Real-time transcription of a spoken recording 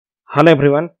Hello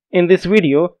everyone, in this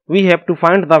video we have to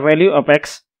find the value of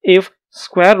x if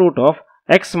square root of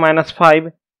x minus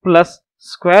 5 plus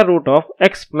square root of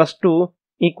x plus 2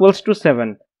 equals to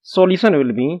 7. Solution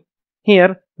will be,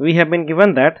 here we have been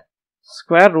given that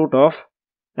square root of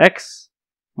x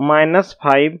minus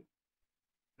 5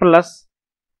 plus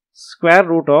square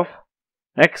root of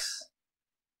x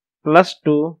plus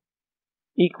 2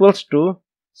 equals to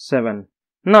 7.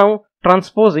 Now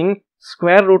transposing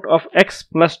square root of x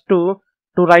plus 2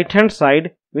 to right hand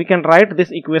side, we can write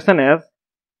this equation as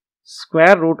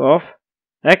square root of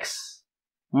x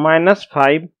minus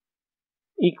 5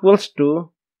 equals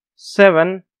to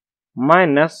 7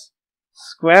 minus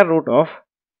square root of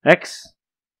x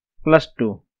plus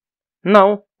 2.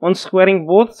 Now on squaring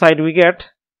both sides we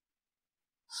get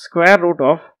square root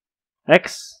of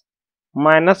x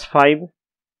minus 5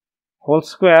 whole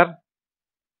square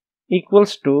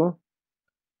equals to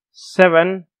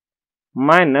 7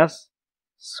 minus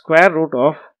square root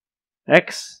of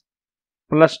x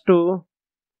plus 2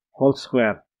 whole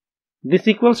square. This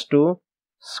equals to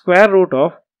square root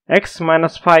of x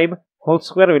minus 5 whole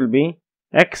square will be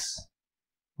x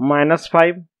minus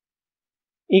 5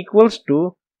 equals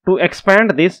to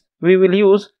expand this we will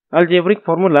use algebraic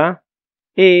formula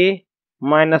a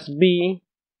minus b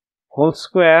whole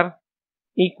square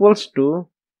equals to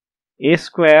a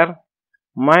square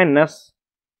minus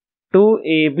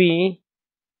 2ab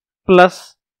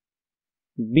plus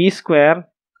b square.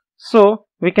 So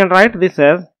we can write this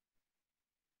as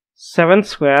 7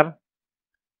 square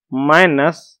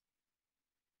minus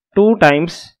 2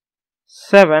 times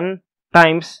 7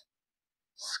 times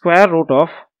square root of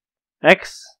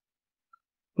x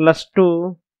plus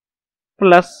 2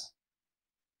 plus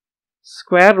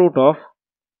square root of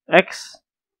x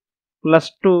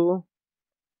plus 2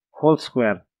 whole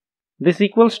square. This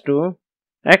equals to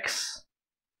x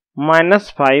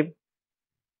minus 5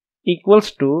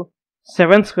 equals to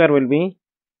 7 square will be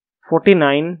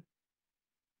 49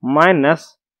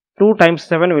 minus 2 times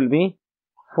 7 will be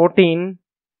 14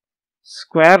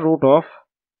 square root of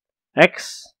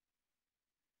x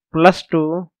plus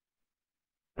 2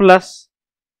 plus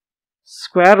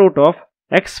square root of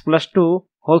x plus 2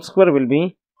 whole square will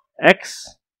be x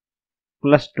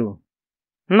plus 2.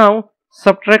 Now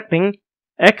subtracting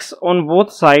x on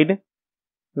both sides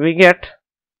we get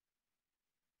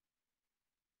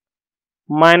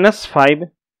minus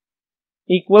 5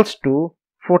 equals to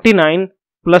 49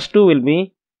 plus 2 will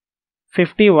be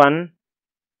 51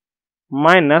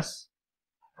 minus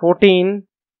 14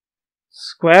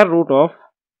 square root of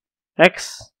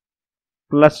x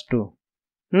plus 2.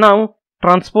 Now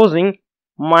transposing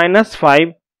minus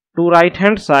 5 to right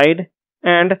hand side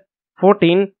and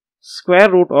 14 square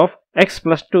root of x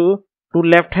plus 2 to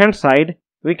left hand side,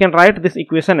 we can write this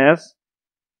equation as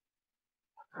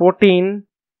 14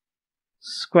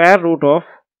 square root of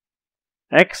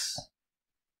x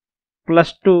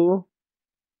plus 2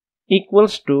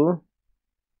 equals to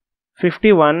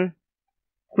 51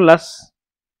 plus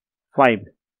 5.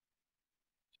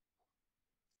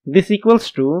 This equals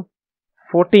to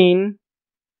 14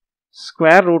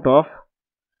 square root of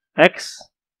x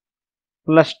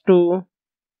plus 2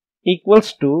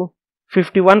 equals to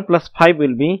 51 plus 5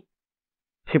 will be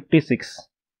 56.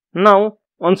 Now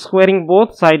on squaring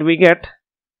both sides we get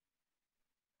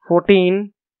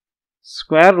 14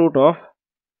 square root of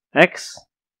x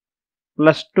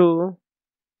plus 2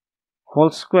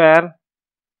 whole square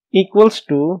equals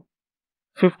to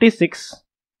 56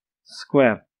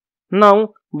 square.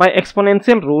 Now by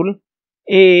exponential rule,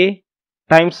 a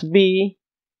times b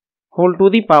whole to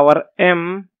the power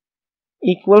m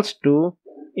equals to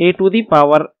a to the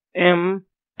power m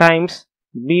times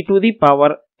b to the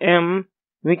power m.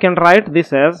 We can write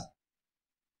this as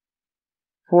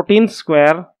 14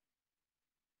 square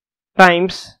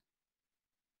times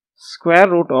square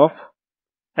root of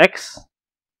x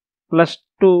plus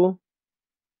 2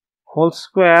 whole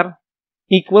square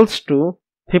equals to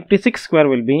 56 square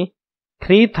will be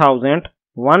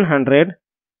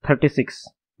 3136.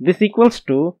 This equals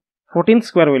to 14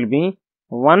 square will be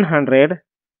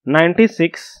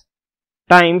 196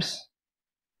 times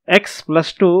x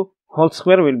plus 2 whole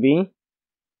square will be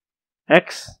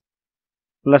x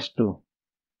plus 2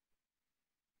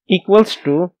 equals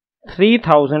to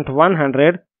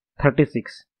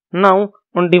 3136. Now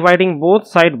on dividing both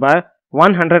sides by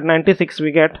 196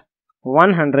 we get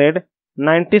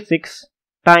 196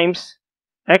 times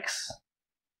x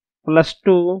plus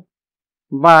 2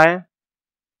 by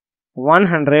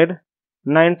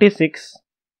 196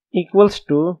 equals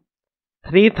to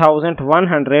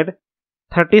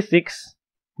 3136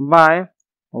 by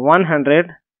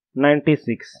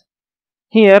 196.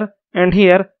 Here and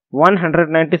here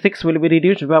 196 will be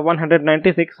reduced by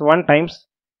 196 one times,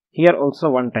 here also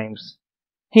one times.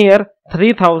 Here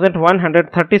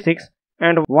 3136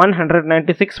 and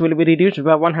 196 will be reduced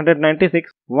by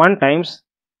 196 one times,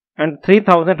 and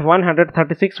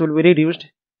 3136 will be reduced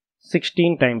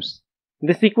 16 times.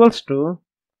 This equals to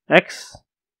x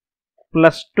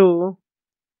plus 2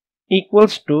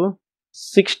 equals to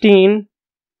 16.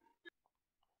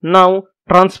 Now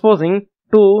transposing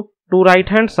 2 to right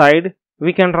hand side,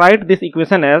 we can write this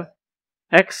equation as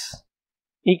x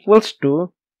equals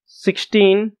to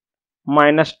 16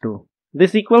 minus 2.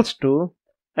 This equals to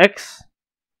x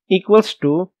equals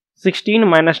to 16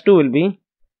 minus 2 will be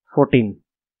 14.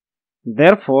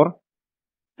 Therefore,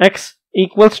 x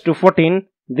equals to 14.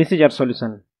 This is our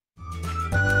solution.